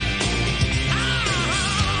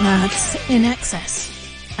That's In Excess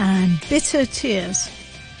and Bitter Tears.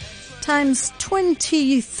 Time's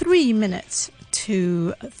 23 minutes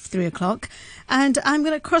to 3 o'clock. And I'm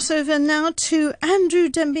going to cross over now to Andrew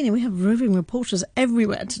Dembini. We have roving reporters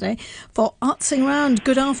everywhere today for Artsing Round.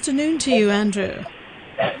 Good afternoon to you, Andrew.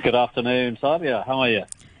 Good afternoon, Sadia. How are you?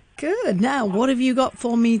 Good. Now, what have you got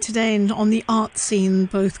for me today on the art scene,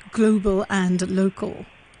 both global and local?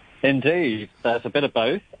 Indeed. There's a bit of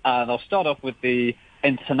both. And I'll start off with the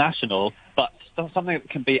international, but something that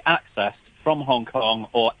can be accessed from Hong Kong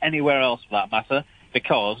or anywhere else for that matter,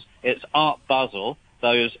 because it's Art Basel,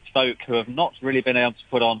 those folk who have not really been able to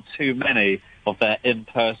put on too many of their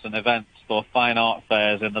in-person events or fine art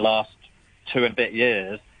fairs in the last 2 and a bit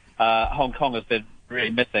years. Hong Kong has been really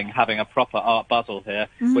missing having a proper Art Basel here,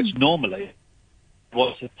 which normally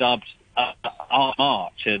was dubbed Art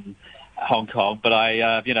March in Hong Kong, but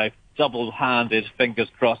I, double-handed, fingers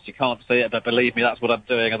crossed, you can't see it, but believe me, that's what I'm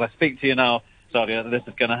doing. As I speak to you now, Sadia, this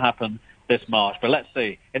is going to happen this March. But let's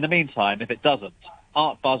see. In the meantime, if it doesn't,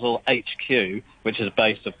 Art Basel HQ, which is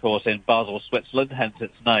based, of course, in Basel, Switzerland, hence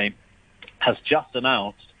its name, has just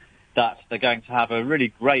announced that they're going to have a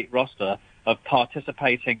really great roster of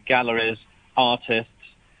participating galleries, artists,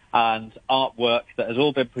 and artwork that has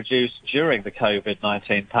all been produced during the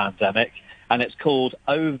COVID-19 pandemic, and it's called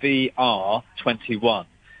OVR 21.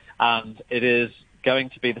 And it is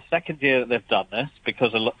going to be the second year that they've done this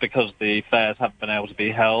because the fairs haven't been able to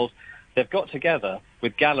be held. They've got together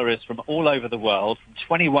with galleries from all over the world, from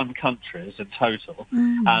 21 countries in total,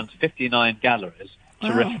 and 59 galleries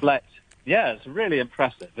to reflect. Yeah, it's really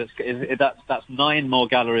impressive. That's 9 more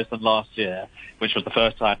galleries than last year, which was the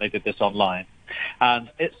first time they did this online.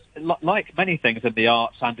 And it's like many things in the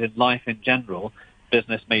arts and in life in general,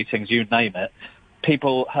 business meetings, you name it,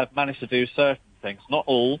 people have managed to do certain things, not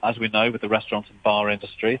all, as we know, with the restaurant and bar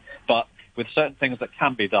industry, but with certain things that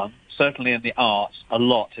can be done. Certainly in the arts, a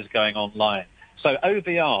lot is going online. So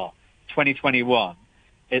OVR 2021,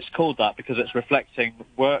 it's called that because it's reflecting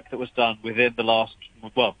work that was done within the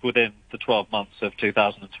 12 months of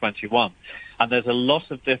 2021. And there's a lot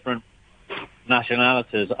of different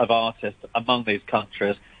nationalities of artists among these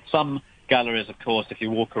countries. Some galleries, of course, if you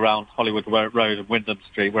walk around Hollywood Road and Wyndham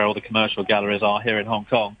Street, where all the commercial galleries are here in Hong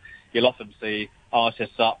Kong, you'll often see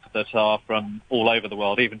artists up that are from all over the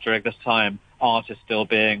world. Even during this time, artists still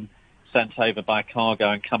being sent over by cargo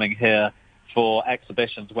and coming here for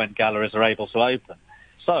exhibitions when galleries are able to open.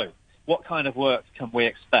 So what kind of work can we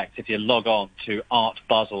expect if you log on to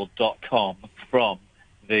artbasel.com from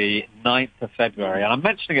the 9th of February? And I'm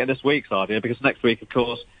mentioning it this week, Sadia, because next week, of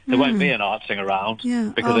course, there won't be an Artsing around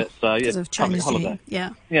because it's of public Chinese holiday.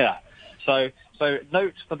 Yeah. So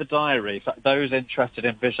note for the diary, for those interested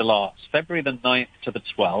in visual arts, February the 9th to the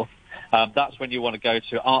 12th, that's when you want to go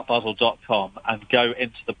to artbasel.com and go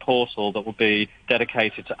into the portal that will be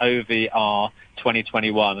dedicated to OVR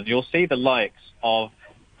 2021. And you'll see the likes of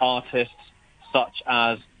artists such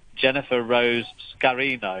as Jennifer Rose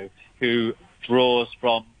Scarino, who draws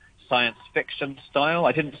from science fiction style.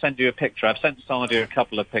 I didn't send you a picture. I've sent Sadia a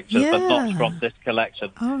couple of pictures, but not from this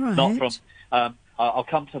collection. All right. Not from... I'll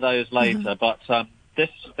come to those later, but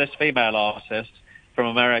this female artist from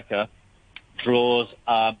America draws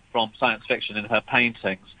from science fiction in her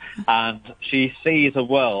paintings, and she sees a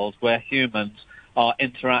world where humans are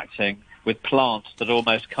interacting with plants that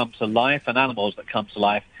almost come to life and animals that come to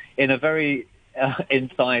life in a very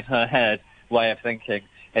inside her head way of thinking,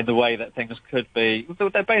 in the way that things could be.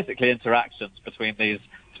 They're basically interactions between these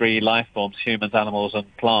 3 life forms, humans, animals, and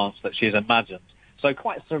plants, that she's imagined. So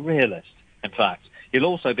quite surrealist, in fact. You'll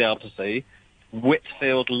also be able to see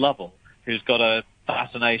Whitfield Lovell, who's got a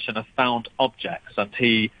fascination of found objects, and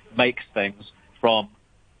he makes things from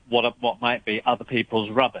what might be other people's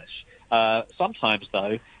rubbish. Sometimes,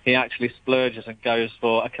 though, he actually splurges and goes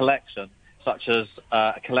for a collection, such as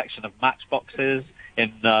a collection of matchboxes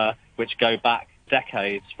which go back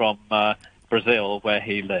decades from Brazil, where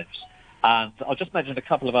he lives. And I'll just mention a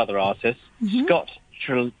couple of other artists. Scott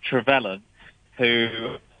Trevelyan,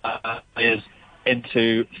 who is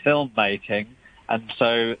into filmmaking, and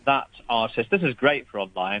so that artist, this is great for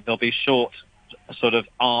online. There'll be short sort of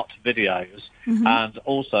art videos, and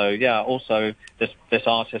also this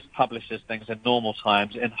artist publishes things in normal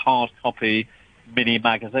times in hard copy mini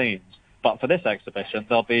magazines. But for this exhibition,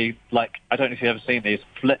 there'll be, like, I don't know if you've ever seen these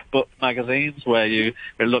flip book magazines where it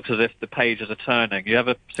looks as if the pages are turning. You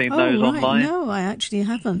ever seen those online? No, I actually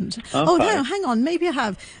haven't. Okay. Oh, no, hang on. Maybe I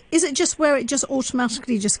have. Is it just where it just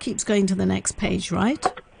automatically just keeps going to the next page, right?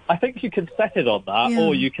 I think you can set it on that,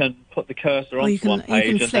 or you can put the cursor onto one page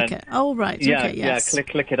you can and flick then it. Oh, right. yeah, Okay, yes.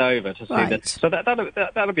 click it over to see Right. that. So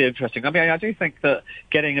that'll be interesting. I mean, I do think that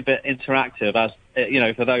getting a bit interactive, as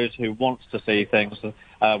for those who want to see things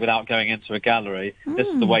without going into a gallery, this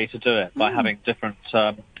is the way to do it by having different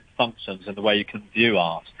functions in the way you can view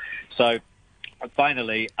art. So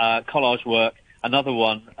finally, collage work. Another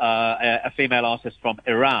one, a female artist from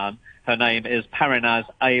Iran. Her name is Parinaz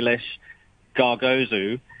Ailish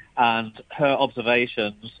Gargozu, and her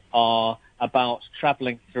observations are about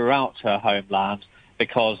travelling throughout her homeland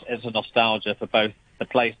because it's a nostalgia for both the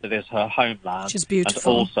place that is her homeland, which is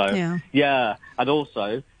beautiful, and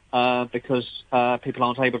also because people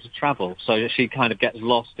aren't able to travel. So she kind of gets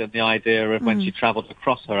lost in the idea of when she travels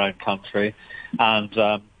across her own country and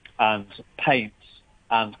paints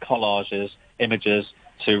and collages images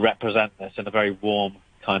to represent this in a very warm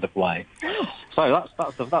kind of way. So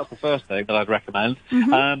that's the first thing that I'd recommend.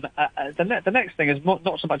 The next thing is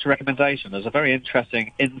not so much a recommendation. There's a very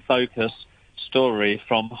interesting in-focus story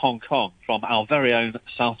from Hong Kong, from our very own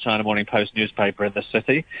South China Morning Post newspaper in the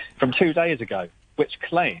city, from 2 days ago, which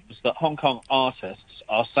claims that Hong Kong artists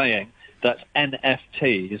are saying that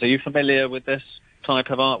NFTs, are you familiar with this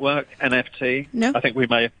type of artwork, NFT? No. I think we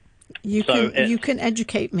may... You can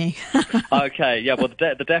educate me. Okay, yeah, well,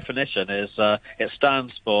 the definition is it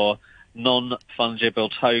stands for non-fungible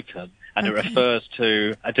token, and it refers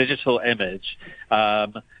to a digital image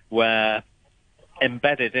where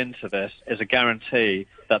embedded into this is a guarantee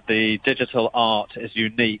that the digital art is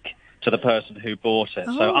unique to the person who bought it.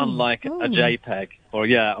 So unlike a JPEG or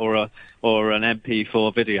an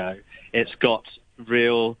MP4 video, it's got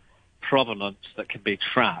real provenance that can be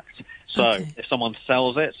tracked. So if someone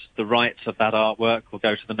sells it, the rights of that artwork will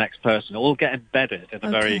go to the next person. It will get embedded in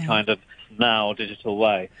a very kind of now digital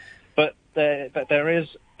way. But there is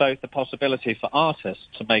both the possibility for artists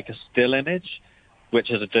to make a still image,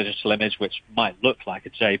 which is a digital image which might look like a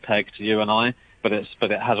JPEG to you and I, but it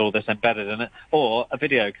has all this embedded in it, or a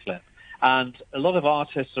video clip. And a lot of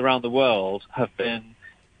artists around the world have been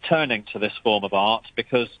turning to this form of art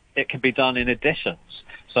because it can be done in editions.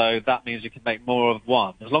 So that means you can make more of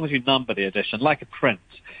one, as long as you number the edition, like a print.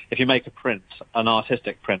 If you make a print, an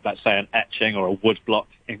artistic print, let's say an etching or a woodblock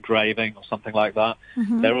engraving or something like that,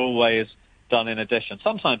 they're always done in edition.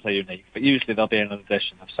 Sometimes they're unique, but usually they'll be in an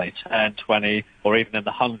edition of, say, 10, 20, or even in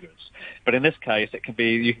the hundreds. But in this case, it can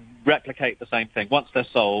be, you can replicate the same thing. Once they're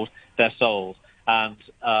sold, and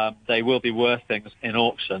they will be worth things in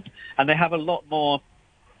auction. And they have a lot more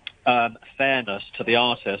fairness to the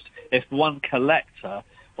artist if one collector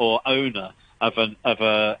or owner of an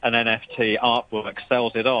NFT artwork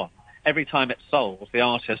sells it on. Every time it's sold, the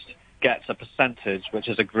artist gets a percentage which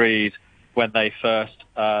is agreed when they first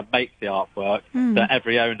make the artwork that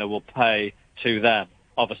every owner will pay to them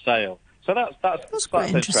of a sale. So that's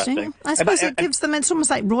quite interesting. I suppose it gives them, it's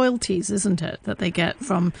almost like royalties, isn't it, that they get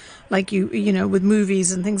from, like you know, with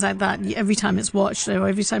movies and things like that. Every time it's watched or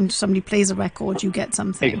every time somebody plays a record, you get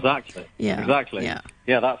something. Exactly. Yeah. Exactly. Yeah.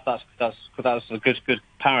 That's a good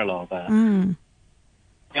parallel there.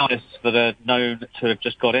 The artists that are known to have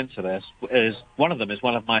just got into this is one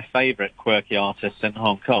of my favourite quirky artists in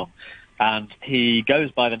Hong Kong, and he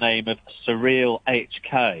goes by the name of Surreal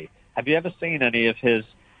HK. Have you ever seen any of his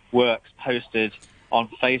works posted on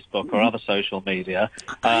Facebook or other social media?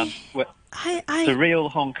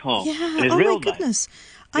 Surreal Hong Kong. Yeah. His Oh real my goodness!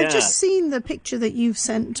 Name. I've just seen the picture that you've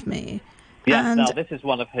sent me. Yeah, and now this is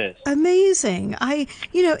one of his. Amazing.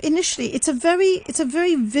 Initially, it's a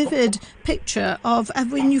very vivid picture of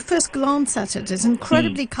when you first glance at it. It's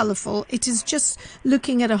incredibly colourful. It is just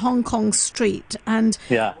looking at a Hong Kong street, and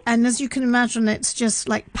as you can imagine, it's just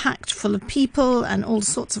like packed full of people and all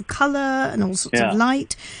sorts of colour and all sorts of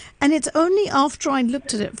light. And it's only after I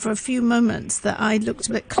looked at it for a few moments that I looked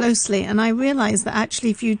a bit closely, and I realised that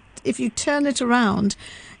actually, if you turn it around,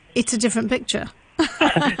 it's a different picture.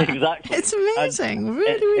 Exactly. It's amazing.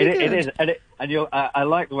 Really good. It is. And I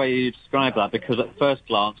like the way you describe that, because at first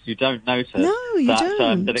glance you don't notice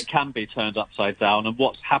that it can be turned upside down. And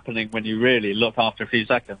what's happening when you really look after a few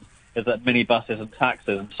seconds is that minibuses and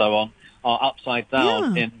taxis and so on are upside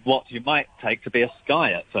down in what you might take to be a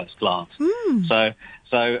sky at first glance. So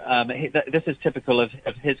this is typical of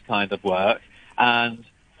his kind of work. And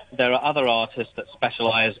there are other artists that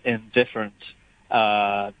specialise in different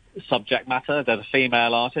subject matter. There's a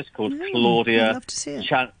female artist called Claudia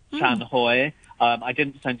Chan Hoi. I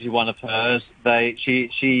didn't send you one of hers. She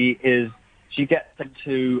gets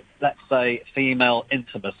into, let's say, female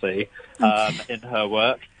intimacy in her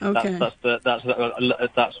work. Okay.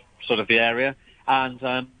 That's sort of the area.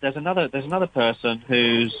 And there's another person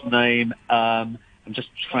whose name I'm just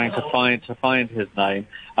trying to find his name.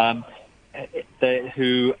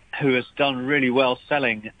 Who has done really well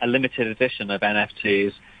selling a limited edition of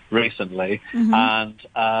NFTs recently, and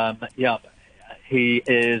he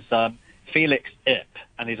is Felix Ip,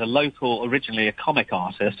 and he's originally a comic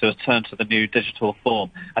artist who has turned to the new digital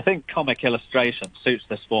form. I think comic illustration suits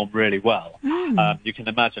this form really well. You can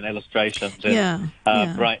imagine illustrations in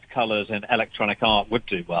bright colours in electronic art would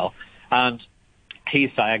do well, and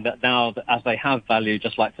he's saying that now, as they have value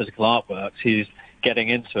just like physical artworks, he's getting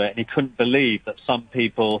into it, and he couldn't believe that some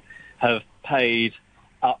people have paid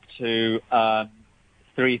up to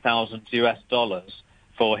 $3,000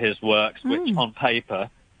 for his works, which on paper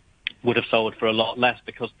would have sold for a lot less,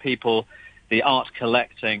 because people, the art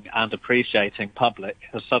collecting and appreciating public,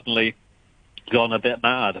 has suddenly gone a bit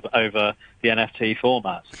mad over the NFT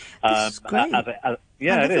format. This is great. It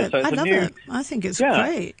is. So it's I love it. I think it's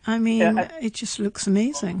great. I mean, it just looks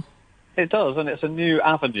amazing. It does, and it's a new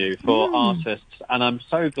avenue for artists, and I'm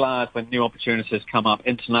so glad when new opportunities come up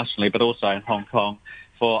internationally, but also in Hong Kong,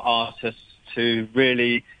 for artists to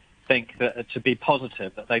really think that, to be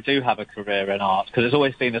positive, that they do have a career in art, because it's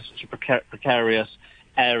always seen as such a precarious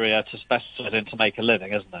area to specialise in to make a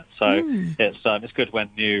living, isn't it? So it's good when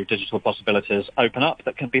new digital possibilities open up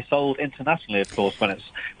that can be sold internationally, of course, when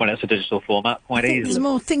it's a digital format quite easily. There's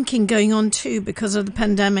more thinking going on too because of the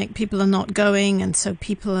pandemic. People are not going, and so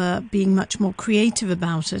people are being much more creative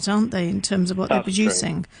about it, aren't they, in terms of what they're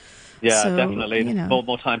producing? True. Yeah, so, definitely.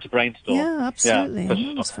 More time to brainstorm. Yeah,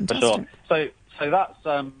 absolutely. That's fantastic. For sure. So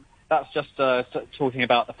that's just talking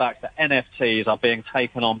about the fact that NFTs are being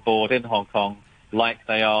taken on board in Hong Kong, like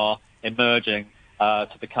they are emerging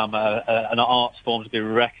to become an art form to be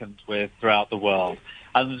reckoned with throughout the world.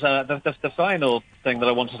 And the final thing that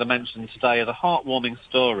I wanted to mention today is a heartwarming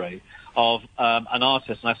story of an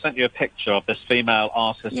artist, and I sent you a picture of this female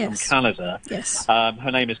artist from Canada. Yes.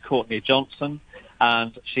 Her name is Courtney Johnson,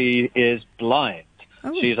 and she is blind.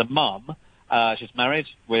 Oh. She's a mum. She's married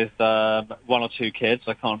with one or two kids.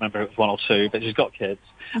 I can't remember if it was one or two, but she's got kids.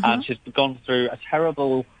 And she's gone through a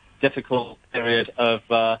terrible, difficult period of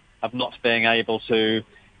not being able to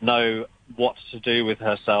know what to do with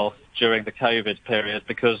herself during the COVID period,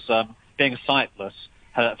 because being sightless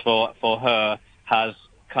for her has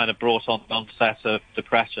kind of brought on the onset of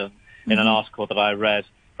depression in an article that I read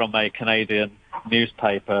from a Canadian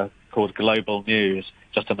newspaper called Global News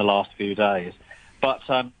just in the last few days. But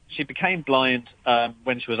she became blind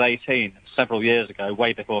when she was 18, several years ago,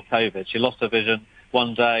 way before COVID. She lost her vision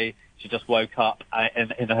one day. She just woke up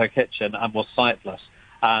in her kitchen and was sightless,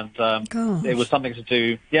 and it was something to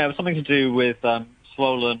do. Yeah, it was something to do with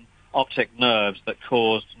swollen optic nerves that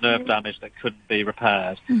caused nerve damage that couldn't be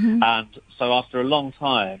repaired. And so, after a long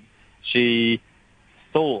time, she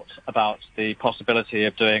thought about the possibility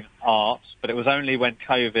of doing art, but it was only when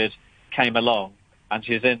COVID came along, and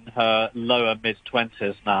she's in her lower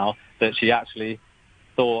mid-20s now, that she actually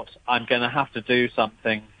thought, I'm going to have to do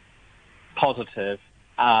something positive.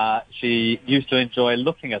 She used to enjoy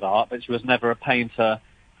looking at art, but she was never a painter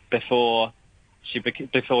before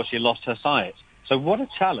she lost her sight. So what a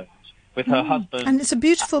challenge with her husband. And it's a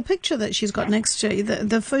beautiful picture that she's got next to you.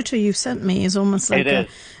 The photo you sent me is almost like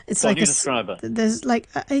there's like,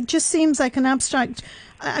 it just seems like an abstract.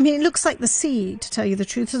 I mean, it looks like the sea, to tell you the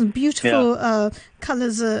truth. There's beautiful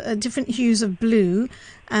colours, different hues of blue.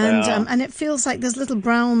 And it feels like there's little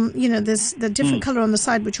brown, there's the different colour on the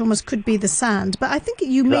side, which almost could be the sand. But I think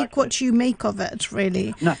you make what you make of it,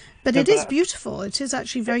 really. But it is beautiful. It is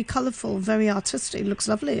actually very colourful, very artistic. It looks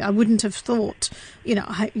lovely. I wouldn't have thought,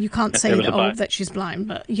 you can't say that she's blind,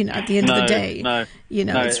 but, at the end of the day,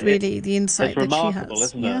 it's really the insight that she has.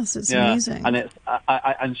 Isn't it? Yes, it's amazing. And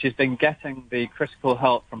and she's been getting the critical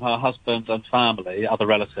help from her husband and family, other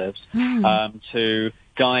relatives, to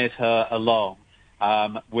guide her along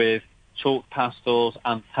with chalk pastels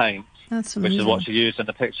and paint, which is what she used in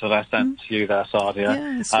the picture that I sent to you there,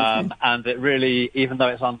 Sadia. Yeah, and it really, even though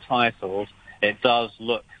it's untitled, it does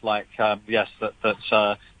look like, that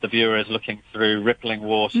the viewer is looking through rippling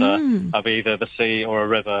water of either the sea or a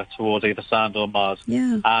river towards either sand or mud.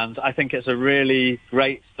 Yeah. And I think it's a really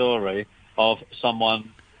great story of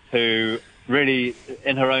someone who really,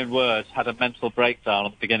 in her own words, had a mental breakdown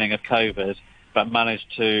at the beginning of COVID, but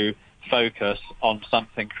managed to focus on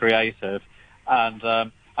something creative.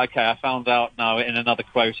 And I found out now in another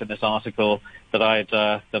quote in this article that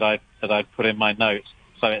I'd put in my notes.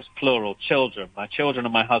 So it's plural, children. My children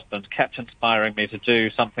and my husband kept inspiring me to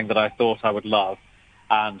do something that I thought I would love,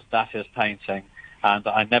 and that is painting. And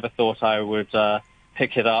I never thought I would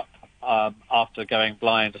pick it up after going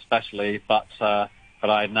blind, especially. But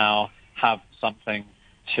I now have something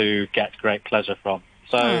to get great pleasure from.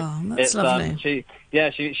 So that's lovely. She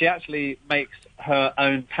actually makes her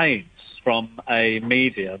own paints from a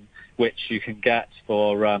medium which you can get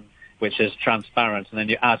for which is transparent, and then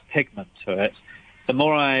you add pigment to it. The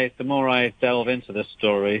more I delve into this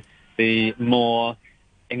story, the more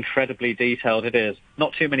incredibly detailed it is.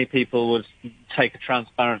 Not too many people would take a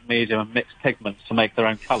transparent medium and mix pigments to make their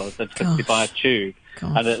own colours. They'd simply buy a tube.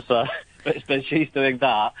 Gosh. And but she's doing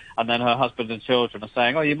that, and then her husband and children are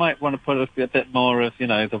saying, "Oh, you might want to put a bit more of,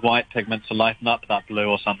 the white pigment to lighten up that blue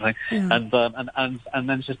or something." Yeah. And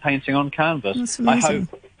then she's painting on canvas. That's amazing. I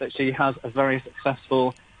hope that she has a very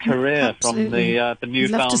successful career Absolutely. from the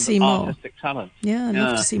newfound artistic talent. Yeah, I'd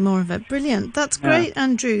love to see more of it. Brilliant. That's great,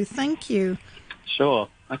 Andrew. Thank you. Sure.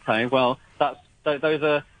 Okay. Well,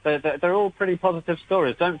 they're all pretty positive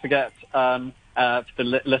stories. Don't forget, for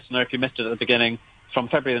the listener, if you missed it at the beginning, from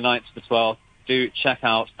February the 9th to the 12th, do check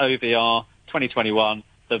out OVR 2021,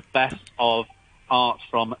 the best of art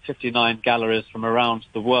from 59 galleries from around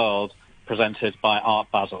the world, presented by Art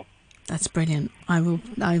Basel. That's brilliant. I will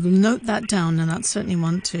note that down, and that's certainly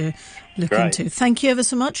one to look into. Thank you ever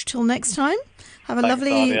so much. Till next time. Have a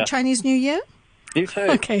lovely Chinese New Year. You too.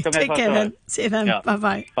 Okay, take care then. See you then. Yeah.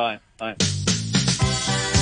 Bye-bye. Bye.